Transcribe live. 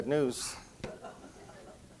News.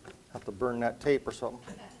 Have to burn that tape or something.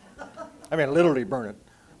 I mean, literally burn it.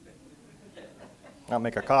 I'll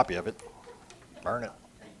make a copy of it. Burn it.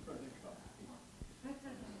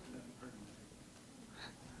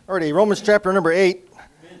 Alrighty, Romans chapter number 8.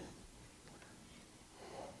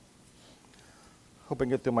 Hope I can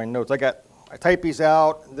get through my notes. I type these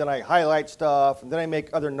out, and then I highlight stuff, and then I make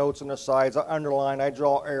other notes on the sides. I underline, I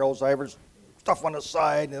draw arrows, I have stuff on the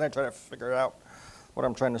side, and then I try to figure out what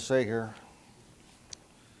I'm trying to say here.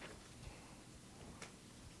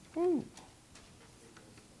 Ooh.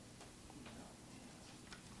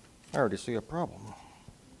 I already see a problem.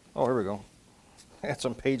 Oh, here we go. I had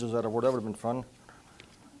some pages out of Word. That would have been fun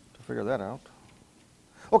to figure that out.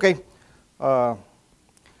 Okay.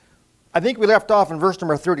 I think we left off in verse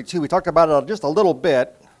number 32. We talked about it just a little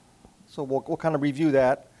bit, so we'll kind of review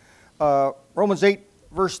that. Romans 8,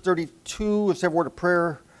 verse 32, let's have a word of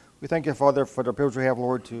prayer. We thank you, Father, for the privilege we have,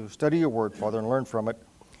 Lord, to study your word, Father, and learn from it.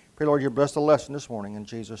 Pray, Lord, you bless the lesson this morning in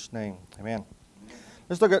Jesus' name. Amen.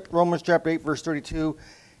 Let's look at Romans chapter 8, verse 32.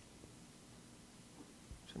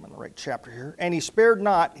 I'm in the right chapter here. And he spared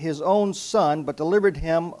not his own son, but delivered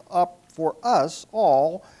him up for us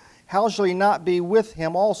all. How shall he not be with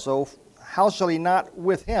him also? How shall he not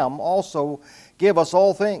with him also give us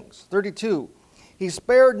all things? 32. He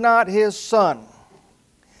spared not his son.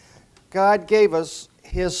 God gave us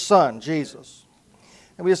his son, Jesus.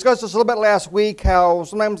 And we discussed this a little bit last week, how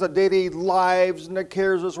sometimes the daily lives and the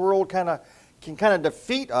cares of this world can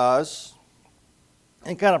defeat us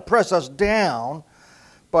and kind of press us down.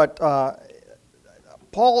 But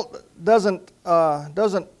Paul doesn't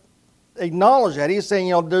acknowledge that. He's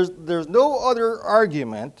saying, there's no other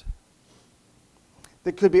argument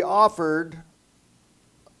that could be offered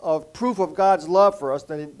of proof of God's love for us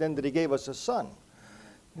than that he gave us his son.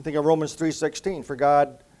 You think of Romans 3:16, for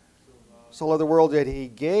God so loved the world that he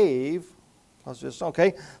gave.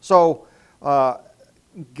 Okay, so God,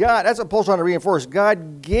 that's what Paul's trying to reinforce.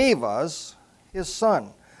 God gave us his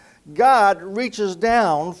son. God reaches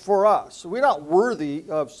down for us. We're not worthy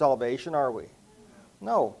of salvation, are we?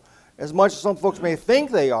 No. As much as some folks may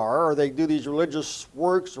think they are, or they do these religious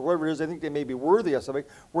works or whatever it is, they think they may be worthy of salvation.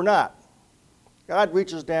 We're not. God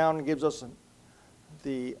reaches down and gives us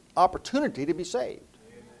the opportunity to be saved.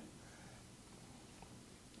 Amen.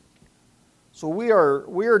 So we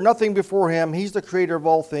are nothing before him. He's the creator of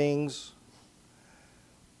all things.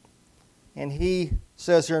 And he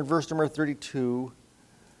says here in verse number 32,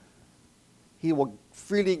 he will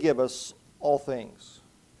freely give us all things.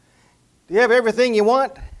 Do you have everything you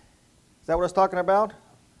want? Is that what it's talking about?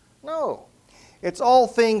 No. It's all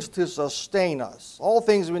things to sustain us. All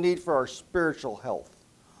things we need for our spiritual health.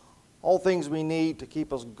 All things we need to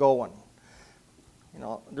keep us going.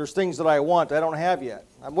 There's things that I want I don't have yet.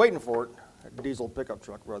 I'm waiting for it. That diesel pickup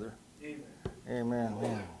truck, brother. Amen. Amen.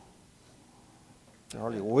 Man. I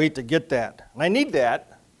hardly wait to get that. And I need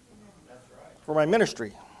that for my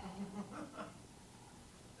ministry.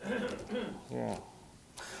 Yeah.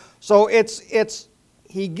 So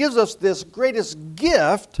he gives us this greatest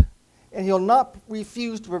gift, and he'll not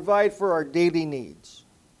refuse to provide for our daily needs.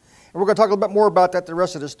 And we're going to talk a little bit more about that the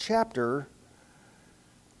rest of this chapter.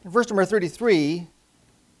 In verse number 33,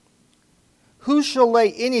 who shall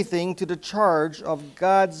lay anything to the charge of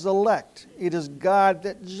God's elect? It is God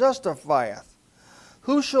that justifieth.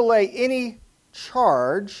 Who shall lay anything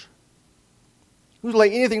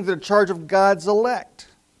to the charge of God's elect?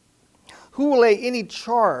 Who will lay any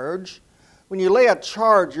charge? When you lay a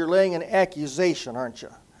charge, you're laying an accusation, aren't you?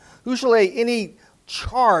 Who shall lay any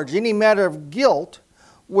charge, any matter of guilt,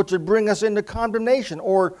 which would bring us into condemnation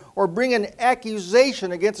or bring an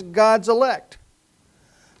accusation against God's elect?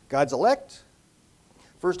 God's elect?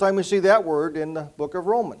 First time we see that word in the book of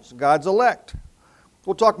Romans, God's elect.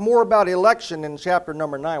 We'll talk more about election in chapter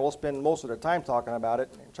number 9. We'll spend most of the time talking about it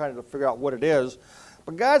and trying to figure out what it is.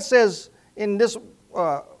 But God says in this,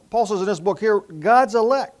 Paul says in this book here, God's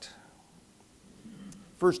elect.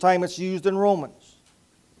 First time it's used in Romans.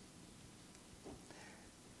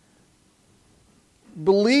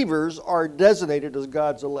 Believers are designated as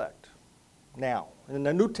God's elect. Now, in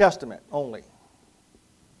the New Testament only.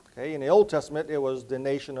 Okay, in the Old Testament, it was the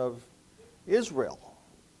nation of Israel.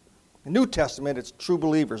 In the New Testament, it's true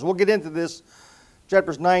believers. We'll get into this.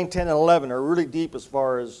 Chapters 9, 10, and 11 are really deep as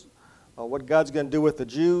far as what God's going to do with the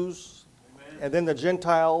Jews. Amen. And then the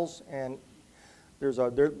Gentiles, and there's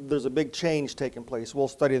a big change taking place. We'll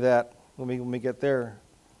study that when we get there.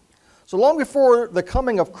 So long before the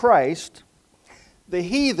coming of Christ, the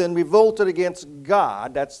heathen revolted against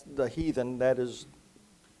God. That's the heathen, that is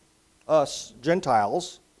us,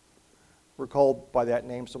 Gentiles. We're called by that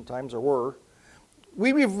name sometimes, or were.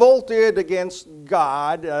 we revolted against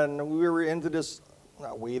God, and we were into this,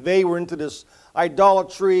 they were into this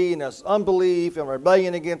idolatry and this unbelief and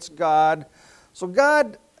rebellion against God. So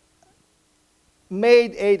God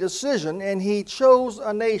made a decision, and he chose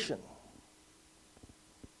a nation.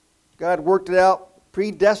 God worked it out,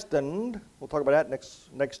 predestined. We'll talk about that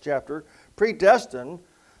next chapter. Predestined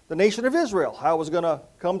the nation of Israel, how it was going to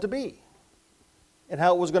come to be, and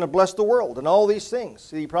how it was going to bless the world, and all these things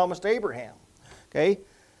that he promised Abraham. Okay?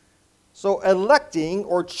 So electing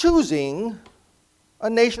or choosing a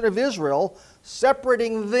nation of Israel,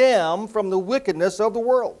 separating them from the wickedness of the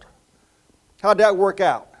world. How'd that work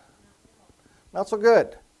out? Not so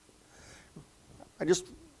good.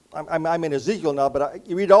 I'm in Ezekiel now, but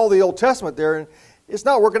you read all the Old Testament there, and it's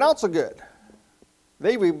not working out so good.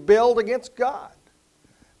 They rebelled against God.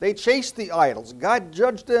 They chased the idols. God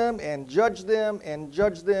judged them and judged them and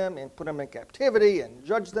judged them and put them in captivity and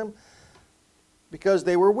judged them because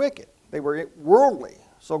they were wicked. They were worldly.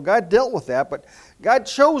 So God dealt with that, but God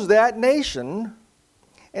chose that nation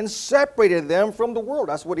and separated them from the world.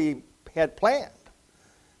 That's what he had planned.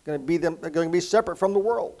 They're going to be separate from the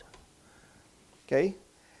world. Okay?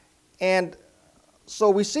 And so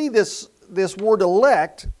we see this word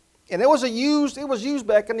elect, and it was used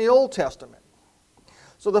back in the Old Testament.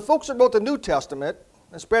 So the folks that wrote the New Testament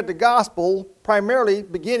and spread the gospel, primarily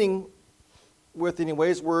beginning with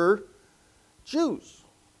anyways, were Jews.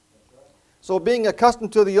 So being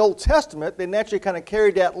accustomed to the Old Testament, they naturally kind of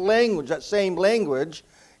carried that language, that same language,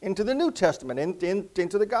 into the New Testament,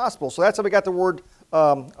 into the gospel. So that's how we got the word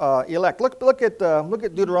elect. Look at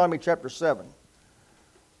Deuteronomy chapter 7.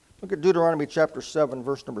 Look at Deuteronomy chapter 7,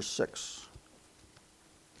 verse number 6.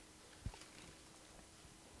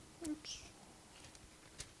 Oops.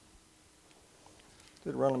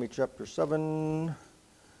 Deuteronomy chapter 7.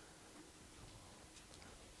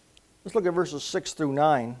 Let's look at verses 6 through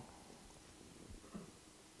 9.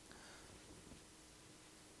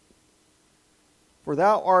 For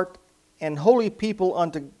thou art an holy people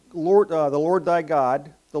unto the Lord thy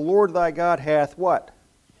God. The Lord thy God hath what?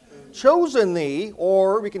 Chosen thee,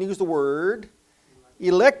 or we can use the word,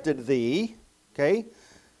 elected thee, okay,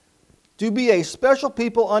 to be a special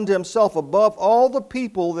people unto himself above all the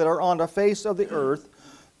people that are on the face of the earth.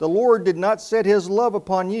 The Lord did not set his love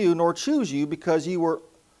upon you, nor choose you, because ye were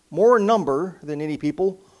more in number than any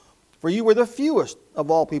people, for you were the fewest of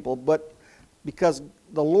all people, but because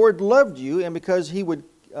the Lord loved you, and because he would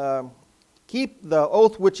keep the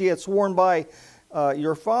oath which he had sworn by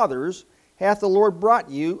your fathers, hath the Lord brought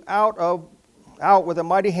you out with a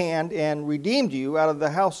mighty hand, and redeemed you out of the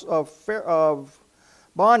house of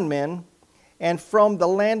bondmen, and from the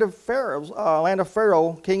land of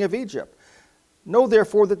Pharaoh, king of Egypt. Know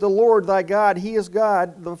therefore that the Lord thy God, he is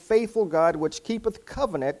God, the faithful God, which keepeth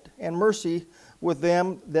covenant and mercy with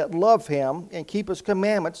them that love him, and keep his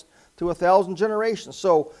commandments to 1,000 generations.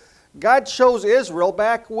 So God chose Israel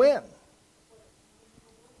back when?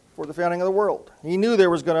 For the founding of the world. He knew he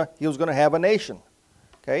was going to have a nation.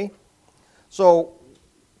 Okay? So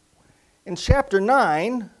in chapter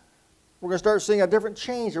 9, we're going to start seeing a different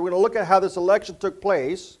change. We're going to look at how this election took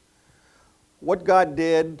place, what God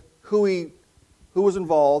did, who was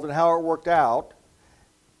involved, and how it worked out.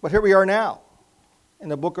 But here we are now in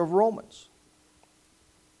the book of Romans.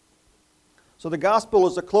 So the gospel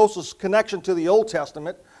is the closest connection to the Old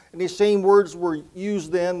Testament, and these same words were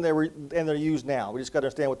used then, and they're used now. We just got to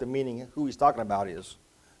understand what the meaning, who he's talking about is.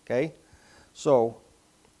 Okay? So,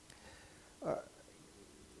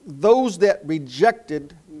 those that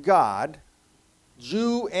rejected God,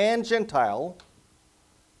 Jew and Gentile,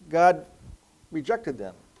 God rejected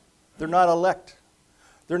them. They're not elect.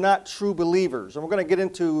 They're not true believers. And we're going to get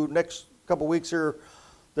into next couple weeks here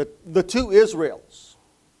the two Israels.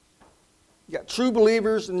 You got true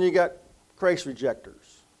believers and you got Christ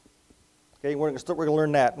rejectors. Okay, we're going to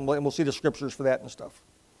learn that, and we'll see the scriptures for that and stuff.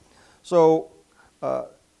 So,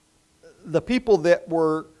 the people that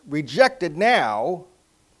were rejected now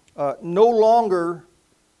no longer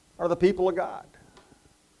are the people of God,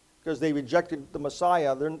 because they rejected the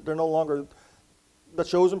Messiah. They're no longer the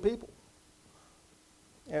chosen people.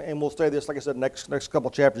 And we'll study this, like I said, next couple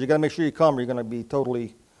chapters. You got to make sure you come, or you're going to be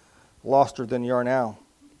totally loster than you are now.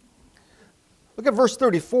 Look at verse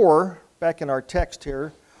 34, back in our text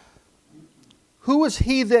here. Who is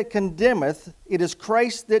he that condemneth? It is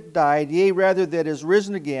Christ that died, yea, rather that is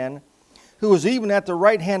risen again, who is even at the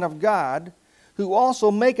right hand of God, who also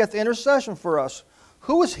maketh intercession for us.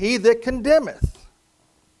 Who is he that condemneth?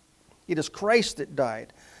 It is Christ that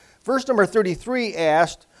died. Verse number 33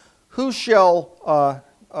 asked, who shall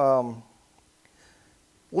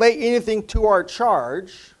lay anything to our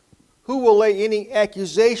charge? who will lay any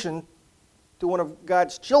accusation to one of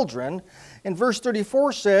God's children? And verse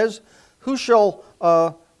 34 says, who shall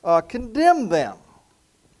condemn them?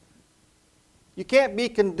 You can't be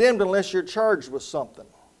condemned unless you're charged with something.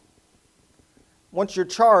 Once you're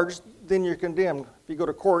charged, then you're condemned. If you go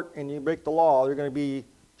to court and you break the law, you're going to be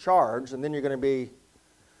charged, and then you're going to be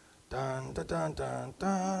dun, dun, dun, dun,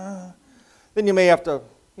 dun. Then you may have to,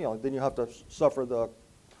 then you have to suffer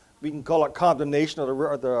we can call it condemnation,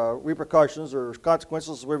 or the repercussions or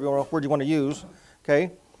consequences, whatever word you want to use.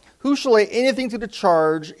 Okay? Who shall lay anything to the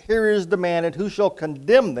charge? Here is demanded, who shall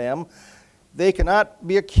condemn them? They cannot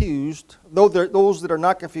be accused, though those that are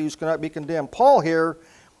not confused cannot be condemned. Paul here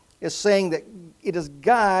is saying that it is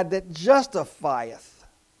God that justifieth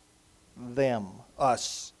them,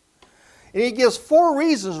 us. And he gives 4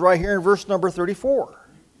 reasons right here in verse number 34.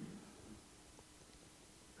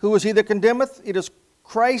 Who is he that condemneth? It is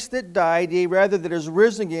Christ that died, yea, rather that is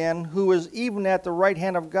risen again, who is even at the right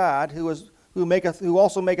hand of God, who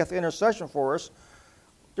also maketh intercession for us.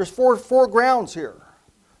 There's four grounds here.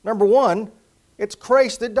 Number 1, it's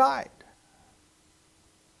Christ that died.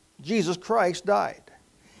 Jesus Christ died.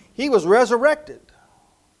 He was resurrected.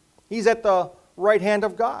 He's at the right hand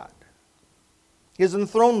of God. His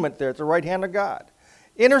enthronement there at the right hand of God.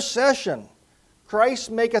 Intercession.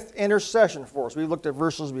 Christ maketh intercession for us. We looked at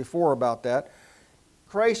verses before about that.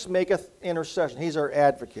 Christ maketh intercession. He's our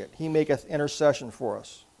advocate. He maketh intercession for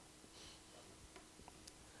us.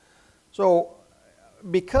 So,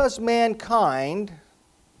 because mankind,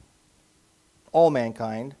 all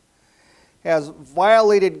mankind, has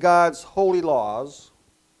violated God's holy laws,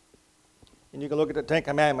 and you can look at the 10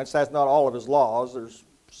 Commandments, that's not all of his laws. There's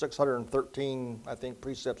 613, I think,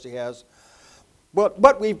 precepts he has.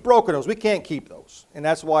 But we've broken those. We can't keep those. And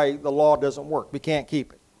that's why the law doesn't work. We can't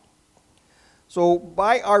keep it. So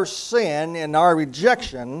by our sin and our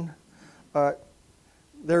rejection,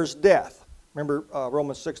 there's death. Remember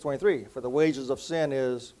Romans 6:23, for the wages of sin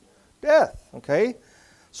is death. Okay?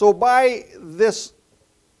 So by this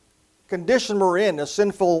condition we're in, a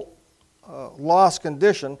sinful, lost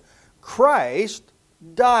condition, Christ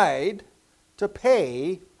died to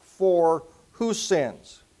pay for whose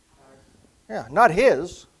sins? Yeah, not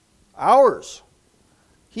his, ours.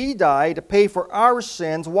 He died to pay for our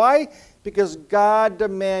sins. Why? Because God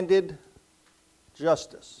demanded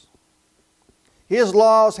justice. His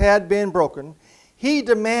laws had been broken. He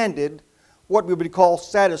demanded what we would call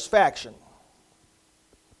satisfaction.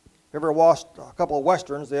 If you ever watched a couple of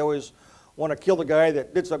westerns, they always want to kill the guy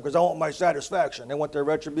that did something because I want my satisfaction. They want their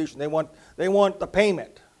retribution. They want the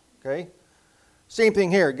payment. Okay? Same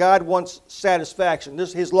thing here. God wants satisfaction.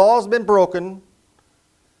 His law has been broken.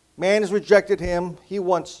 Man has rejected him. He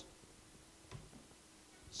wants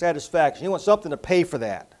satisfaction. He wants something to pay for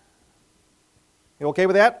that. You okay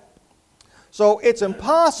with that? So it's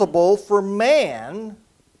impossible for man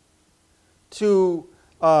to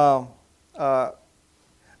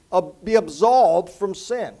be absolved from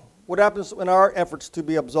sin. What happens in our efforts to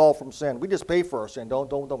be absolved from sin? We just pay for our sin,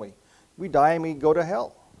 don't we? We die and we go to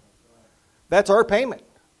hell. That's our payment.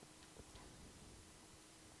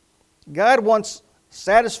 God wants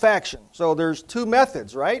satisfaction. So there's 2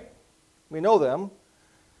 methods, right? We know them.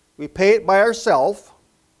 We pay it by ourselves.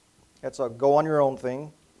 That's a go on your own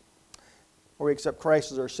thing. Or we accept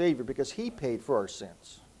Christ as our Savior because He paid for our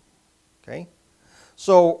sins. Okay?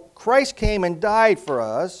 So Christ came and died for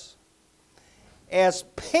us as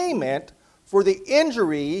payment for the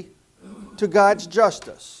injury to God's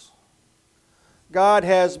justice. God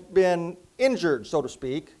has been injured, so to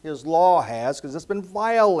speak. His law has, because it's been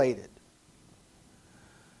violated.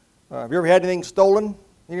 Have you ever had anything stolen?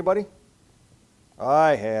 Anybody?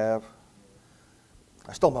 I have.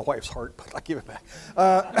 I stole my wife's heart, but I give it back.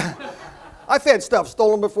 I've had stuff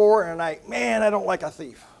stolen before, and I don't like a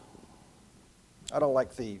thief. I don't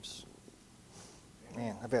like thieves.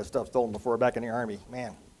 Man, I've had stuff stolen before back in the Army.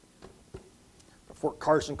 Man. Fort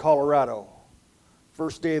Carson, Colorado.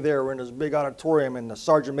 First day there, we're in this big auditorium, and the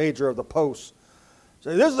sergeant major of the post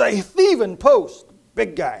said, "This is a thieving post."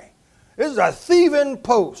 Big guy. "This is a thieving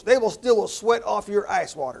post. They will steal the sweat off your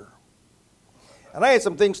ice water." And I had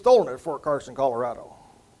some things stolen at Fort Carson, Colorado.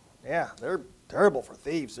 Yeah, they're terrible for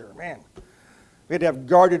thieves there, man. We had to have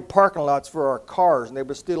guarded parking lots for our cars, and they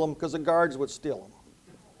would steal them because the guards would steal them.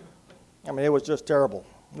 I mean, it was just terrible.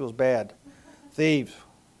 It was bad. Thieves.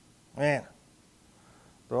 Man,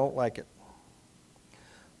 don't like it.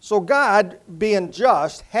 So God, being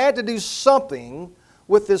just, had to do something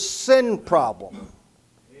with this sin problem.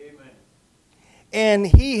 Amen. And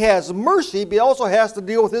He has mercy, but He also has to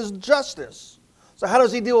deal with His justice. So how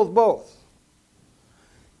does He deal with both?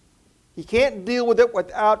 He can't deal with it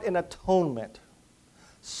without an atonement.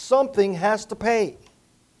 Something has to pay.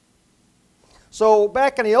 So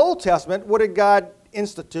back in the Old Testament, what did God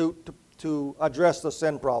institute to address the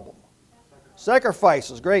sin problem?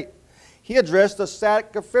 Sacrifices, great. He addressed the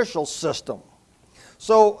sacrificial system.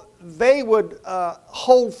 So they would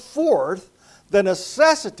hold forth the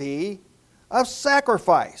necessity of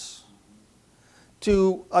sacrifice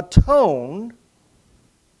to atone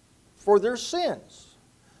for their sins.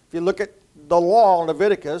 If you look at the law in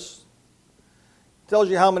Leviticus, it tells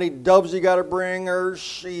you how many doves you got to bring, or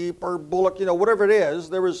sheep, or bullock, whatever it is.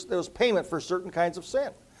 There was payment for certain kinds of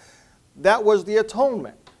sin. That was the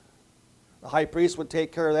atonement. The high priest would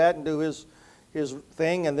take care of that and do his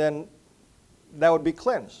thing, and then that would be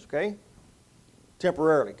cleansed, okay?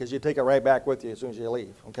 Temporarily, because you take it right back with you as soon as you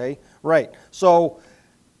leave, okay? Right. So,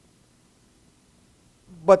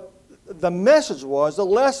 but the message was, the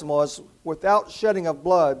lesson was, without shedding of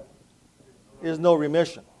blood is no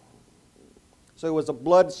remission. So it was a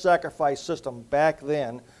blood sacrifice system back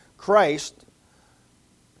then. Christ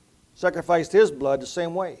sacrificed his blood the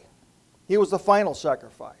same way. He was the final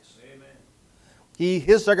sacrifice. Amen.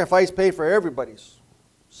 His sacrifice paid for everybody's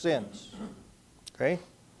sins. Okay?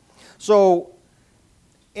 So,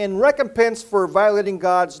 in recompense for violating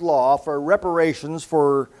God's law, for reparations,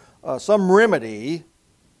 for some remedy,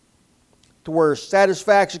 to where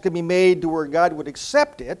satisfaction can be made, to where God would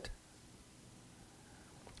accept it,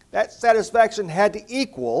 that satisfaction had to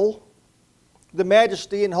equal the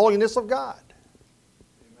majesty and holiness of God.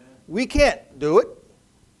 Amen. We can't do it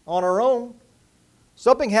on our own.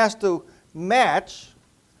 Something has to match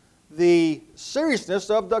the seriousness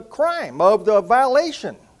of the crime, of the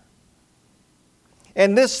violation.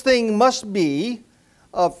 And this thing must be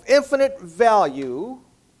of infinite value,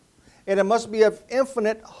 and it must be of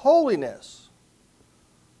infinite holiness.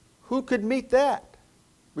 Who could meet that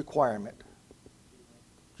requirement?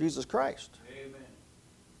 Jesus Christ. Amen.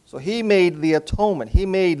 So he made the atonement. He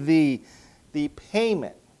made the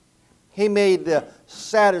payment. He made the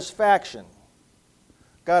satisfaction.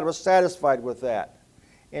 God was satisfied with that.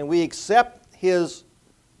 And we accept his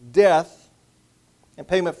death and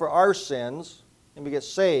payment for our sins, and we get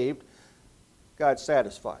saved. God's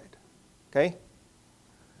satisfied. Okay?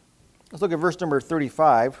 Let's look at verse number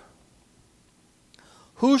 35.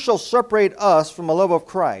 Who shall separate us from the love of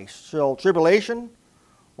Christ? Shall tribulation,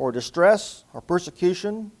 or distress, or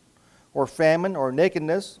persecution, or famine, or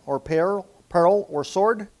nakedness, or peril, or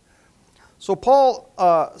sword? So Paul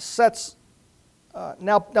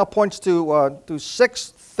now points to 6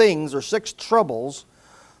 things, or 6 troubles,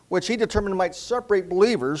 which he determined might separate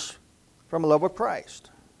believers from the love of Christ.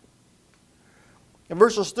 In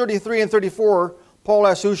verses 33 and 34, Paul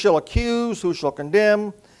asks, who shall accuse, who shall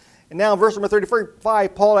condemn? And now in verse number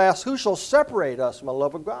 35, Paul asks, who shall separate us from the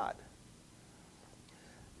love of God?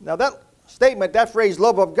 Now that statement, that phrase,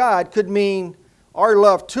 love of God, could mean our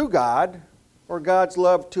love to God or God's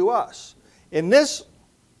love to us. In this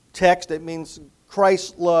text, it means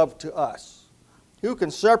Christ's love to us. Who can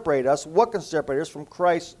separate us? What can separate us from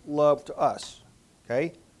Christ's love to us?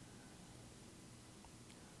 Okay?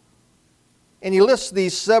 And he lists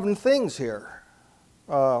these 7 things here.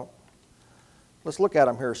 Let's look at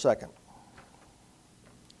them here a second.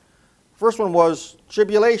 First one was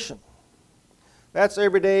tribulation. That's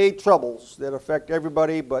everyday troubles that affect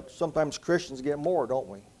everybody, but sometimes Christians get more, don't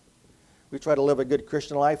we? We try to live a good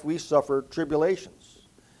Christian life. We suffer tribulations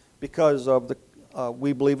because of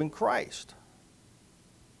we believe in Christ.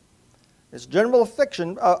 It's general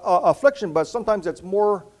affliction, but sometimes it's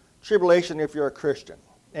more tribulation if you're a Christian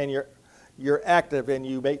and you're active and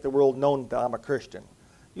you make the world known that I'm a Christian.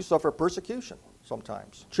 You suffer persecution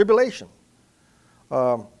sometimes. Tribulation.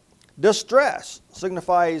 Distress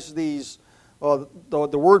signifies these.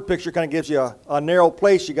 The word picture kind of gives you a narrow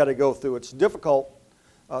place you got to go through. It's difficult.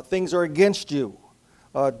 Things are against you.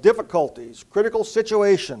 Difficulties, critical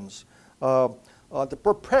situations, the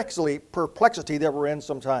perplexity that we're in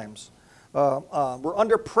sometimes. We're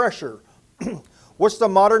under pressure. What's the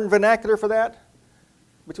modern vernacular for that?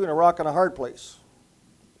 Between a rock and a hard place.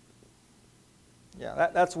 Yeah,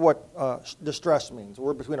 that's what distress means.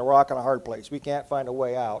 We're between a rock and a hard place. We can't find a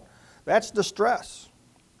way out. That's distress.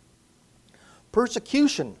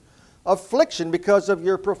 Persecution, affliction because of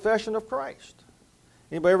your profession of Christ.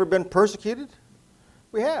 Anybody ever been persecuted?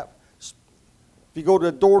 We have. If you go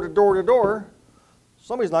to door,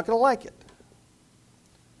 somebody's not going to like it.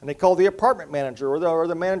 And they call the apartment manager or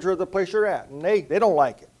the manager of the place you're at, and they don't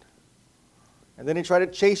like it. And then they try to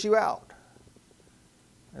chase you out.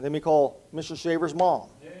 And then we call Mr. Shaver's mom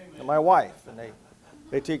and my wife, and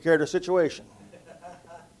they take care of the situation.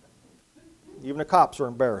 Even the cops were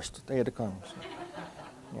embarrassed. They had to come. So,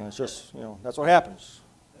 it's just, that's what happens.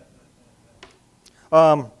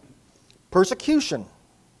 Persecution.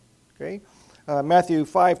 Okay? Matthew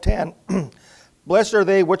 5:10. Blessed are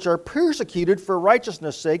they which are persecuted for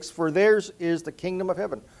righteousness' sakes, for theirs is the kingdom of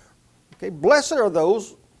heaven. Okay? Blessed are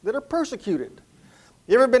those that are persecuted.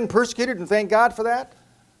 You ever been persecuted and thank God for that?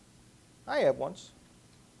 I have once.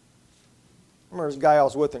 I remember this guy I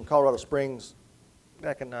was with in Colorado Springs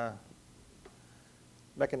back in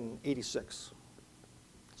 86.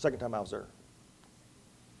 Second time I was there.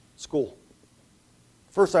 School.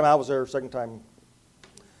 First time I was there, second time,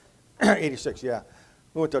 86, yeah.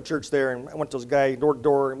 We went to a church there, and I went to this guy door to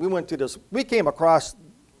door, and we went to this, we came across,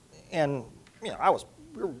 and, we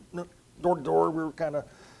were door to door, we were kind of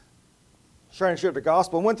trying to share the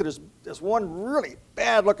gospel, and went to this one really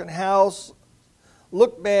bad-looking house,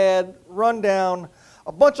 looked bad, run down,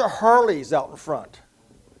 a bunch of Harleys out in front.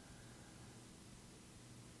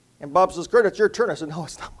 And Bob says, Kurt, it's your turn. I said, no,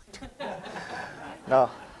 it's not my turn. No.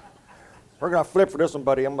 We're going to flip for this one,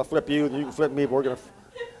 buddy. I'm going to flip you, and you can flip me, but we're going to,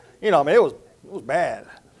 it was bad.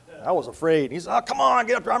 I was afraid. He said, oh, come on,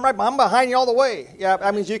 get up there. I'm behind you all the way. Yeah,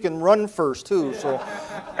 that means you can run first, too. So,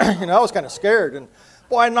 I was kind of scared. And,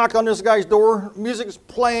 boy, I knocked on this guy's door. Music's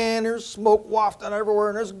playing. There's smoke wafting everywhere.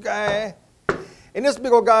 And this guy, and this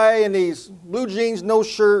big old guy in these blue jeans, no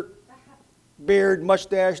shirt, beard,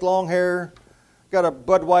 mustache, long hair, got a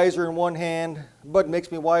Budweiser in one hand. Bud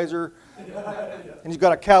makes me wiser. And he's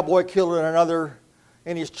got a cowboy killer in another,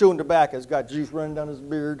 and he's chewing tobacco. He's got juice running down his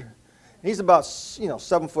beard. And he's about,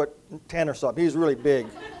 7'10" or something. He's really big.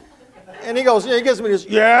 And he goes, he gives me this,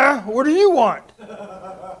 yeah, what do you want?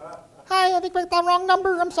 Hi, I think we got the wrong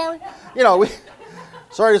number. I'm sorry.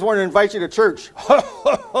 Sorry, I just wanted to invite you to church.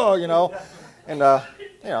 And, I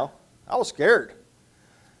was scared.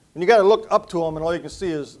 And you got to look up to them, and all you can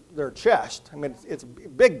see is their chest. It's a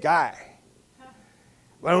big guy.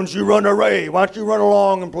 Why don't you run away? Why don't you run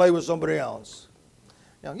along and play with somebody else?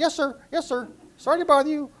 Yes, sir. Yes, sir. Sorry to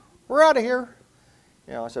bother you. We're out of here.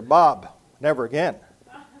 I said, Bob, never again.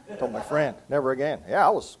 I told my friend, never again. Yeah,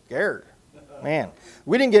 I was scared. Man,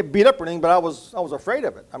 we didn't get beat up or anything, but I was afraid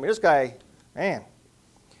of it. This guy, man.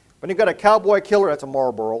 But you got a cowboy killer, that's a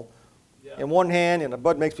Marlboro, in one hand, and a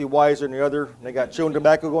Bud Makes Me Wiser in the other. And they got chewing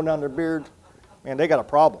tobacco going down their beard. Man, they got a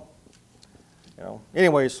problem.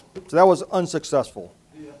 Anyways, so that was unsuccessful.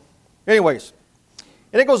 Anyways,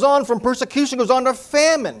 and it goes on from persecution, goes on to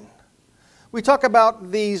famine. We talk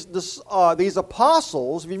about these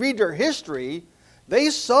apostles. If you read their history, they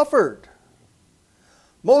suffered.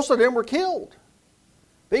 Most of them were killed.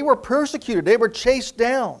 They were persecuted. They were chased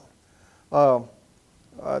down.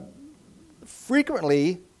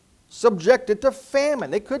 Frequently subjected to famine.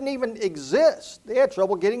 They couldn't even exist. They had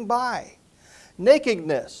trouble getting by.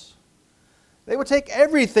 Nakedness. They would take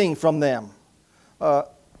everything from them.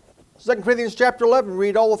 2 Corinthians chapter 11,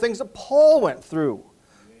 read all the things that Paul went through.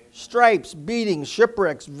 Stripes, beatings,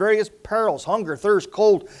 shipwrecks, various perils, hunger, thirst,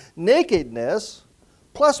 cold, nakedness.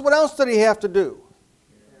 Plus, what else did he have to do?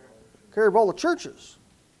 Care of all the churches.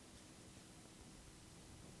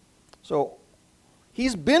 So,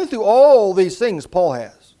 he's been through all these things, Paul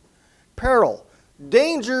has. Peril,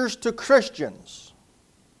 dangers to Christians,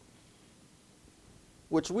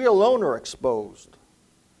 which we alone are exposed,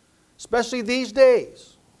 especially these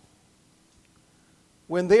days,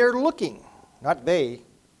 when they are looking, not they,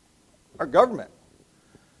 our government,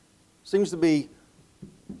 seems to be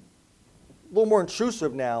a little more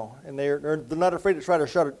intrusive now, and they're not afraid to try to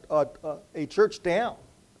shut a church down.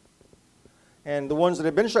 And the ones that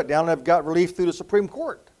have been shut down have got relief through the Supreme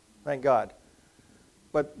Court, thank God.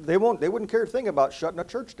 But they wouldn't care a thing about shutting a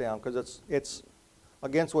church down because it's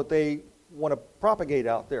against what they want to propagate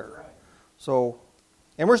out there. So,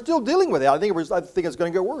 and we're still dealing with it. I think it's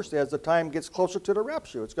going to get worse as the time gets closer to the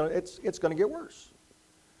rapture. It's going to get worse.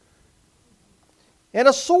 And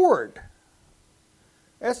a sword.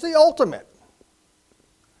 That's the ultimate.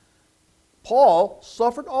 Paul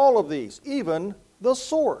suffered all of these, even the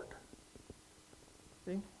sword.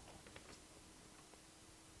 See?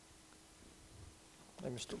 I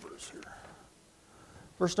missed a verse here.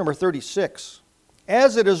 Verse number 36.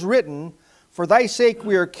 As it is written, for thy sake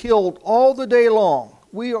we are killed all the day long.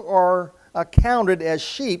 We are accounted as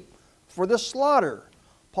sheep for the slaughter.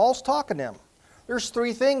 Paul's talking to them. There's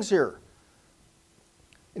three things here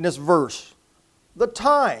in this verse. The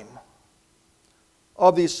time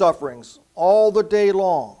of these sufferings, all the day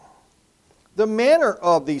long. The manner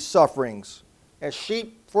of these sufferings, as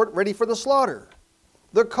sheep ready for the slaughter.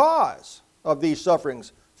 The cause of these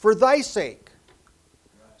sufferings, for thy sake.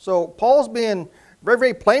 So Paul's being very,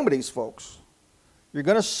 very plain with these folks. You're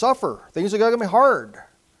going to suffer. Things are going to be hard.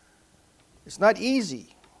 It's not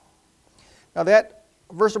easy. Now that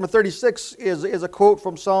verse number 36 is a quote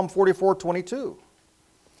from Psalm 44:22.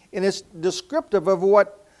 And it's descriptive of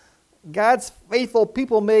what God's faithful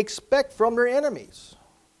people may expect from their enemies.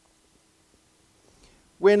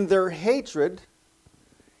 When their hatred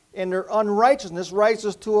and their unrighteousness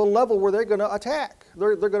rises to a level where they're going to attack.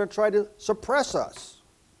 They're going to try to suppress us.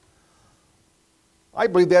 I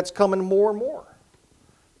believe that's coming more and more.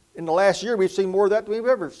 In the last year, we've seen more of that than we've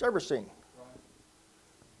ever seen.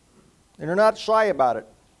 And they're not shy about it.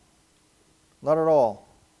 Not at all.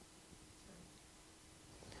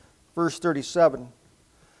 Verse 37.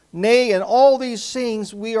 Nay, in all these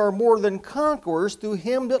things we are more than conquerors through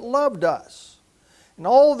him that loved us. And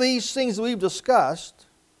all these things that we've discussed,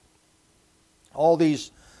 all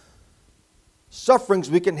these sufferings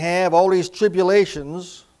we can have, all these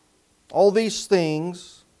tribulations, all these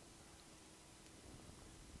things,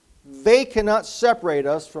 they cannot separate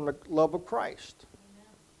us from the love of Christ.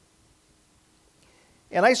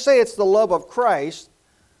 And I say it's the love of Christ.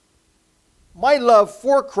 My love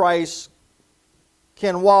for Christ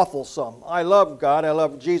can waffle some. I love God, I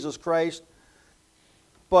love Jesus Christ,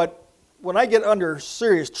 but when I get under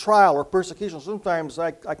serious trial or persecution, sometimes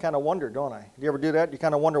I kind of wonder, don't I? Do you ever do that? You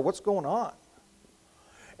kind of wonder, what's going on?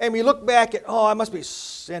 And we look back at, I must be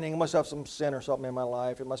sinning. I must have some sin or something in my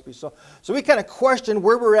life. It must be so. So we kind of question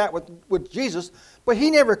where we're at with Jesus, but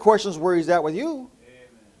he never questions where he's at with you. Amen.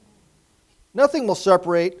 Nothing will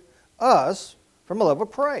separate us from the love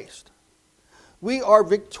of Christ. We are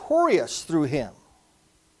victorious through him.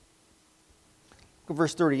 Look at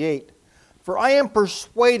verse 38. For I am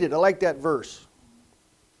persuaded, I like that verse.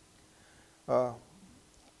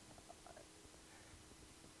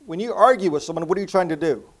 When you argue with someone, what are you trying to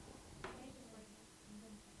do?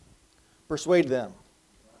 Persuade them.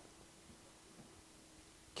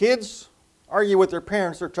 Kids argue with their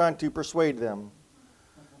parents, they're trying to persuade them.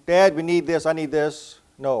 Dad, we need this, I need this.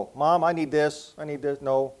 No. Mom, I need this, I need this.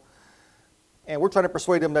 No. And we're trying to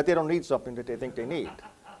persuade them that they don't need something that they think they need.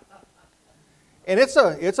 And it's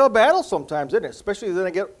a battle sometimes, isn't it? Especially when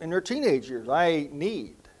they get in their teenage years. I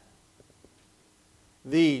need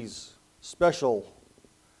these special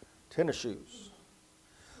tennis shoes.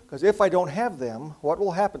 Because if I don't have them, what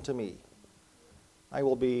will happen to me? I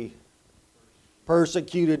will be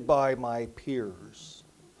persecuted by my peers.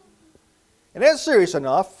 And that's serious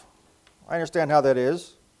enough. I understand how that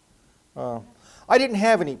is. I didn't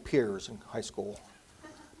have any peers in high school.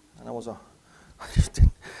 And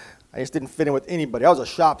I just didn't fit in with anybody. I was a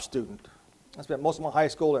shop student. I spent most of my high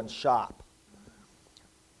school in shop.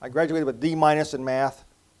 I graduated with D- in math.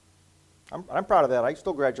 I'm proud of that. I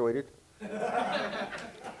still graduated.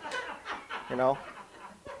 You know.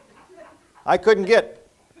 I could get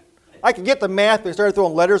the math, but I started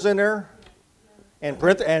throwing letters in there and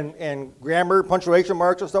print and grammar, punctuation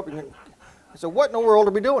marks and stuff. I said, what in the world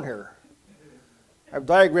are we doing here? I've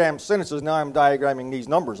diagrammed sentences, now I'm diagramming these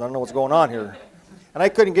numbers. I don't know what's going on here. And I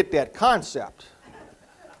couldn't get that concept.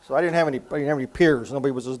 So I didn't have any peers.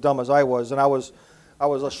 Nobody was as dumb as I was. And I was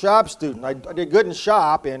a shop student. I did good in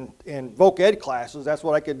shop and voc ed classes. That's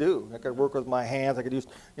what I could do. I could work with my hands. I could use,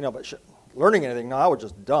 but learning anything, no, I was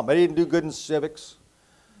just dumb. I didn't do good in civics.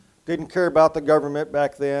 Didn't care about the government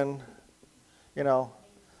back then.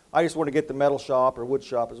 I just wanted to get the metal shop or wood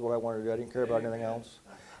shop is what I wanted to do. I didn't care about anything else.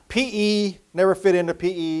 PE, never fit into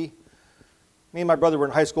PE. Me and my brother were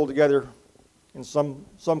in high school together. In some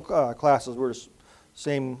classes, we were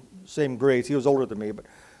same grades. He was older than me, but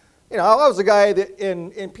I was the guy that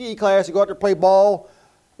in PE class, you go out there to play ball.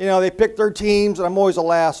 They pick their teams, and I'm always the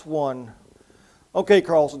last one. Okay,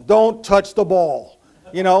 Carlson, don't touch the ball.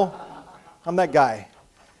 I'm that guy.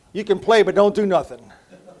 You can play, but don't do nothing.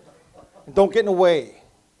 And don't get in the way.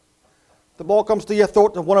 If the ball comes to you, throw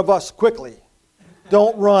it to one of us quickly.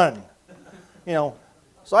 Don't run. So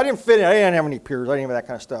I didn't fit in. I didn't have any peers. I didn't have that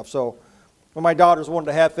kind of stuff. So when my daughters wanted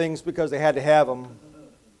to have things because they had to have them,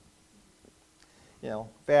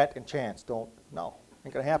 fat and chance, ain't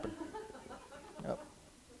going to happen. Yep.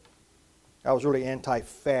 I was really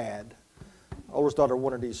anti-fad. Oldest daughter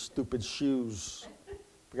wanted these stupid shoes.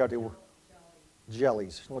 Forgot they were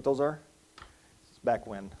jellies. You know what those are? It's back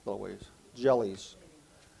when, little ways. Jellies.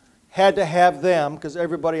 Had to have them because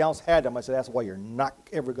everybody else had them. I said, that's why you're not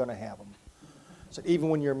ever going to have them. I said, even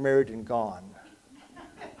when you're married and gone,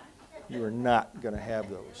 you are not going to have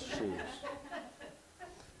those shoes.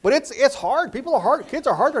 But it's hard. People are hard. Kids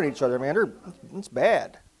are hard on each other, man. It's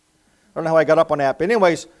bad. I don't know how I got up on that. But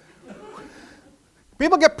anyways,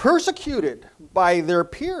 people get persecuted by their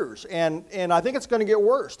peers. And I think it's going to get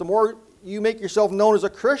worse. The more you make yourself known as a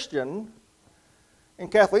Christian,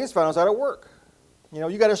 And Kathleen's found us out at work.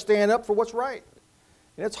 You got to stand up for what's right.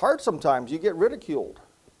 And it's hard sometimes. You get ridiculed.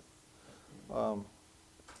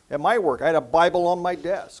 At my work, I had a Bible on my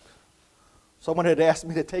desk. Someone had asked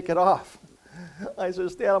me to take it off. I said,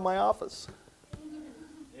 stay out of my office.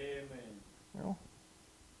 Amen.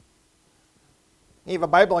 You have a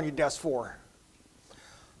Bible on your desk for?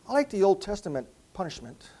 I like the Old Testament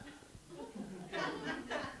punishment.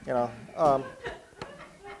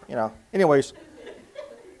 Anyways.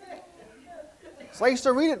 So I used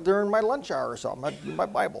to read it during my lunch hour or something, my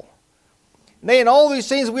Bible. Nay, in all these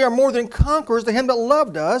things we are more than conquerors to him that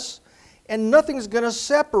loved us, and nothing's going to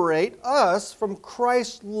separate us from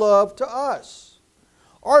Christ's love to us.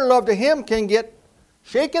 Our love to him can get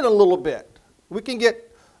shaken a little bit. We can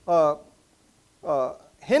get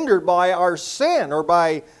hindered by our sin or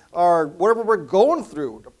by our whatever we're going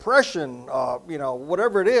through, depression,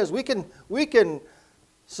 whatever it is. We can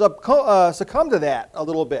succumb to that a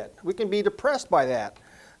little bit. We can be depressed by that.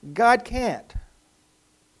 God can't.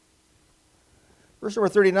 Verse number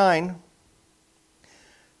 39.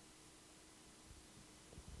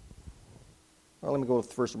 Well, let me go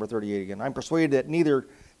with verse number 38 again. I'm persuaded that neither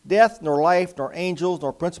death, nor life, nor angels,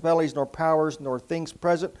 nor principalities, nor powers, nor things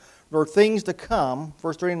present, nor things to come,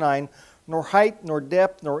 verse 39, nor height, nor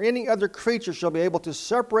depth, nor any other creature shall be able to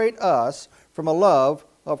separate us from a love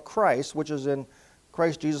of Christ, which is in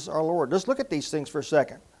Christ Jesus our Lord. Just look at these things for a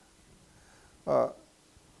second.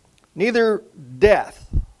 Neither death.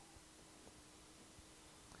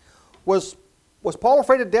 Was Paul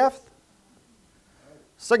afraid of death?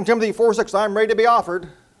 2 Timothy 4:6, I'm ready to be offered.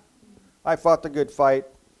 I fought the good fight.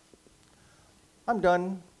 I'm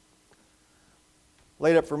done.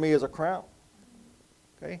 Laid up for me as a crown.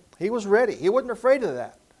 Okay? He was ready. He wasn't afraid of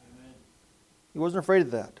that. Amen. He wasn't afraid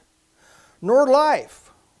of that. Nor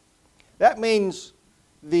life. That means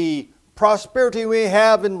the prosperity we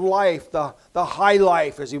have in life, the high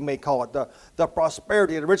life, as you may call it, the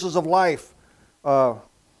prosperity, the riches of life.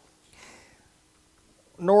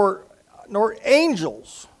 Nor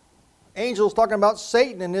angels. Angels talking about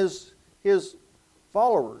Satan and his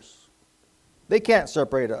followers. They can't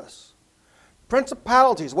separate us.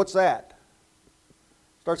 Principalities, what's that?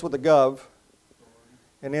 Starts with a gov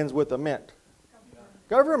and ends with a mint.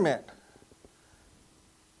 Government.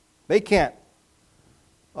 They can't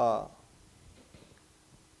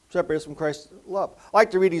separate us from Christ's love. I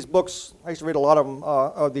like to read these books. I used to read a lot of them,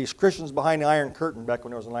 of these Christians behind the Iron Curtain, back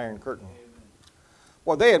when there was an Iron Curtain.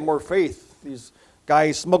 Well, they had more faith. These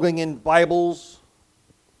guys smuggling in Bibles,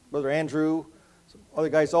 Brother Andrew, other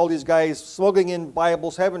guys, all these guys smuggling in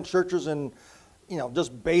Bibles, having churches in,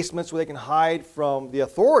 just basements where they can hide from the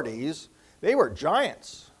authorities. They were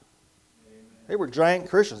giants. Amen. They were giant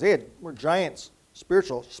Christians. They were giants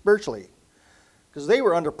spiritually. Because they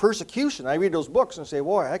were under persecution. I read those books and say,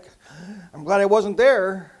 boy, I'm glad I wasn't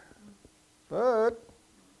there. But I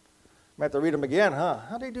might have to read them again, huh?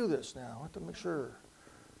 How do they do this now? I have to make sure.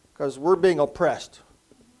 Because we're being oppressed.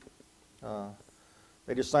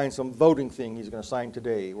 They just signed some voting thing he's going to sign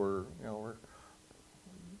today. We're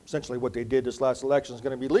essentially what they did this last election is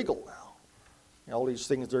going to be legal now. All these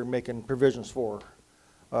things they're making provisions for.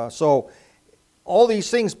 So all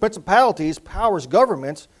these things, principalities, powers,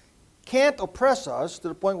 governments, can't oppress us to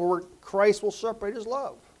the point where Christ will separate his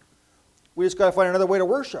love. We just got to find another way to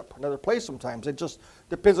worship, another place sometimes. It just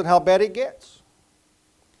depends on how bad it gets.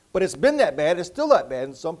 But it's been that bad. It's still that bad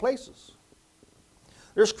in some places.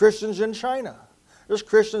 There's Christians in China. There's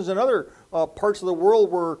Christians in other parts of the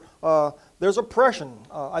world where there's oppression.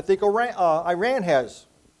 I think Iran has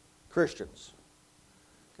Christians.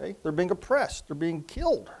 Okay? They're being oppressed. They're being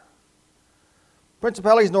killed.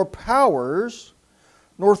 Principalities nor powers,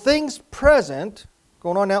 nor things present,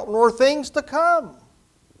 going on now, nor things to come.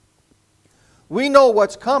 We know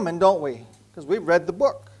what's coming, don't we? Because we've read the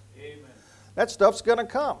book. Amen. That stuff's going to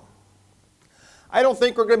come. I don't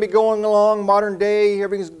think we're going to be going along modern day,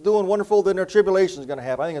 everything's doing wonderful, then our tribulation is going to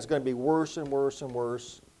happen. I think it's going to be worse and worse and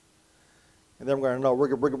worse. And then we're going to know, we're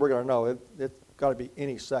going to know, it's got to be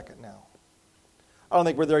any second now. I don't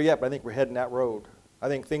think we're there yet, but I think we're heading that road. I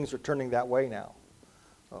think things are turning that way now.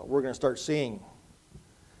 We're going to start seeing,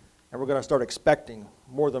 and we're going to start expecting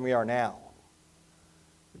more than we are now.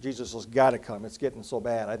 Jesus has got to come. It's getting so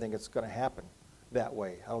bad. I think it's going to happen that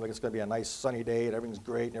way. I don't think it's going to be a nice sunny day and everything's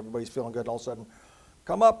great and everybody's feeling good. All of a sudden,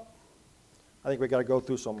 come up. I think we got to go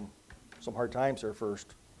through some hard times here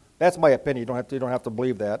first. That's my opinion. You don't have to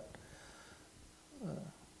believe that.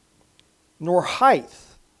 Nor height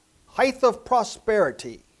of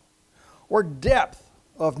prosperity, or depth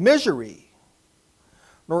of misery,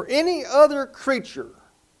 nor any other creature.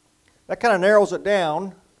 That kind of narrows it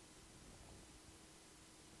down.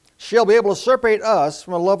 shall be able to separate us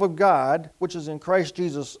from the love of God, which is in Christ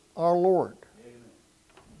Jesus our Lord. Amen.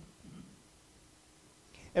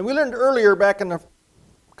 And we learned earlier, back in a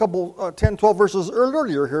couple, 10, 12 verses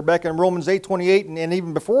earlier here, back in Romans 8:28, and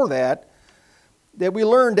even before that we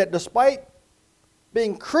learned that despite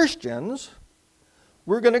being Christians,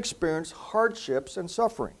 we're going to experience hardships and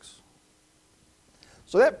sufferings.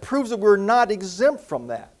 So that proves that we're not exempt from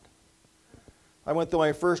that. I went through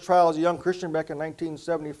my first trial as a young Christian back in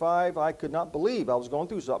 1975. I could not believe I was going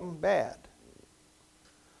through something bad.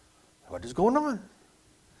 What is going on?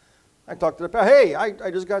 I talked to the pastor. Hey, I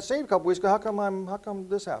just got saved a couple weeks ago. How come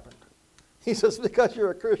this happened? He says, because you're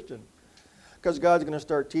a Christian. Because God's going to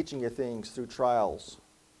start teaching you things through trials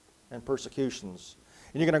and persecutions.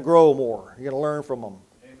 And you're going to grow more. You're going to learn from them.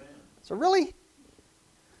 Amen. So really?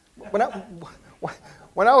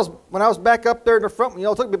 When I was back up there in the front,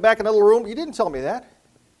 took me back in the little room, you didn't tell me that.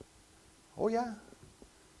 Oh yeah.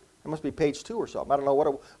 It must be page 2 or something. I don't know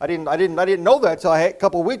what I didn't know that until a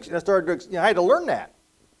couple of weeks, and I started to, I had to learn that.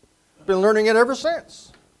 Been learning it ever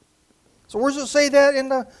since. So where does it say that in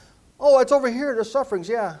the? Oh, it's over here. The sufferings.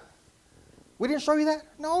 Yeah. We didn't show you that?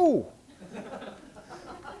 No.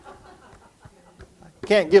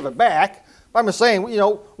 Can't give it back. I'm just saying, we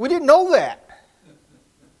didn't know that.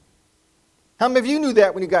 How many of you knew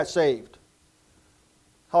that when you got saved?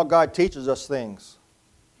 How God teaches us things.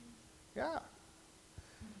 Yeah.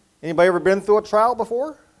 Anybody ever been through a trial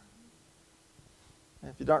before?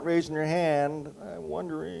 If you're not raising your hand, I'm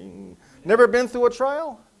wondering. Never been through a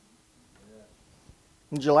trial?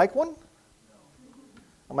 Did you like one?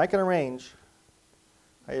 I can arrange.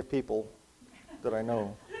 I have people that I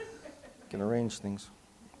know can arrange things.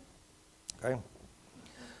 Okay?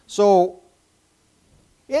 So,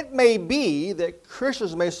 it may be that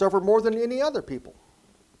Christians may suffer more than any other people.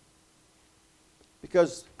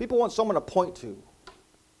 Because people want someone to point to.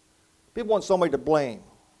 People want somebody to blame.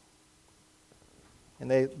 And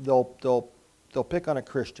they'll pick on a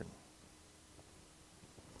Christian.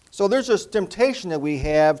 So there's this temptation that we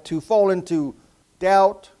have to fall into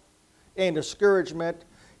doubt and discouragement.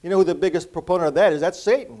 You know who the biggest proponent of that is? That's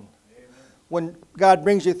Satan. Amen. When God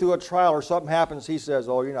brings you through a trial or something happens, he says,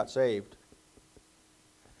 oh, you're not saved.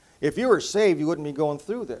 If you were saved, you wouldn't be going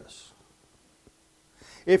through this.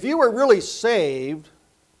 If you were really saved,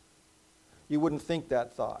 you wouldn't think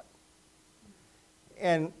that thought.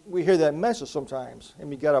 And we hear that message sometimes, and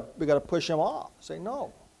we got to push him off. Say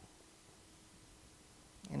no.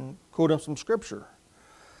 And quote him some scripture.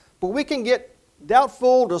 But we can get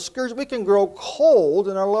doubtful, discouraged. We can grow cold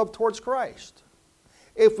in our love towards Christ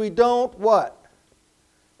if we don't what?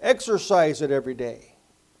 Exercise it every day.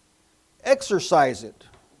 Exercise it.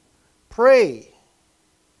 Pray.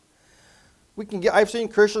 I've seen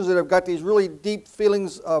Christians that have got these really deep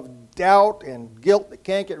feelings of doubt and guilt that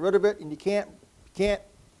can't get rid of it, and you can't. They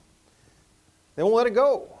won't let it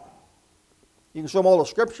go. You can show them all the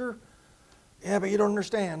scripture. Yeah, but you don't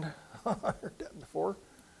understand. I heard that before.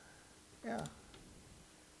 Yeah.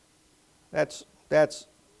 That's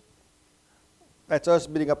us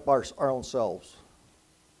beating up our own selves.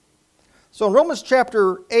 So in Romans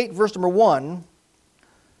chapter 8, verse number 1,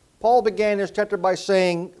 Paul began this chapter by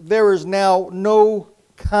saying, there is now no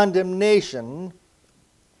condemnation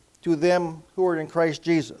to them who are in Christ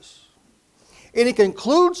Jesus. And he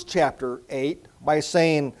concludes chapter 8 by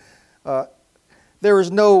saying, there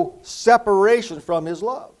is no separation from his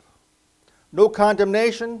love. No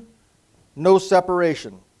condemnation, no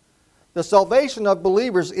separation. The salvation of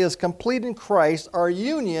believers is complete in Christ. Our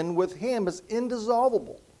union with him is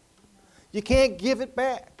indissoluble. You can't give it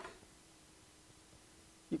back.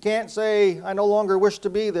 You can't say, I no longer wish to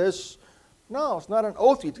be this. No, it's not an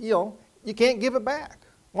oath. You can't give it back.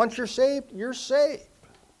 Once you're saved, you're saved.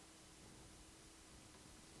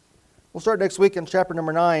 We'll start next week in chapter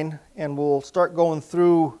number 9, and we'll start going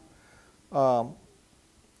through Paul's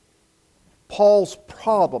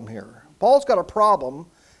problem here. Paul's got a problem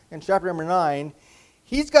in chapter number 9.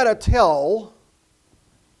 He's got to tell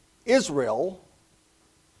Israel,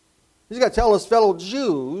 he's got to tell his fellow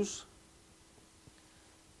Jews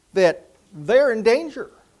that they're in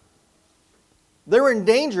danger. They're in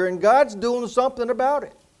danger, and God's doing something about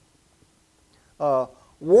it.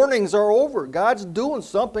 Warnings are over. God's doing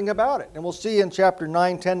something about it. And we'll see in chapter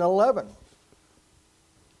 9, 10, and 11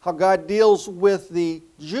 how God deals with the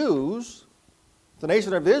Jews, the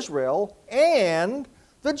nation of Israel, and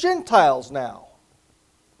the Gentiles now.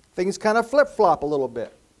 Things kind of flip-flop a little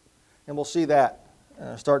bit. And we'll see that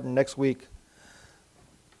starting next week.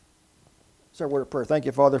 Let's have a word of prayer. Thank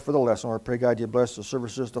you, Father, for the lesson. I pray, God, you bless the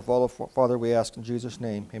services to follow. Father, we ask in Jesus'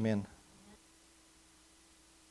 name. Amen.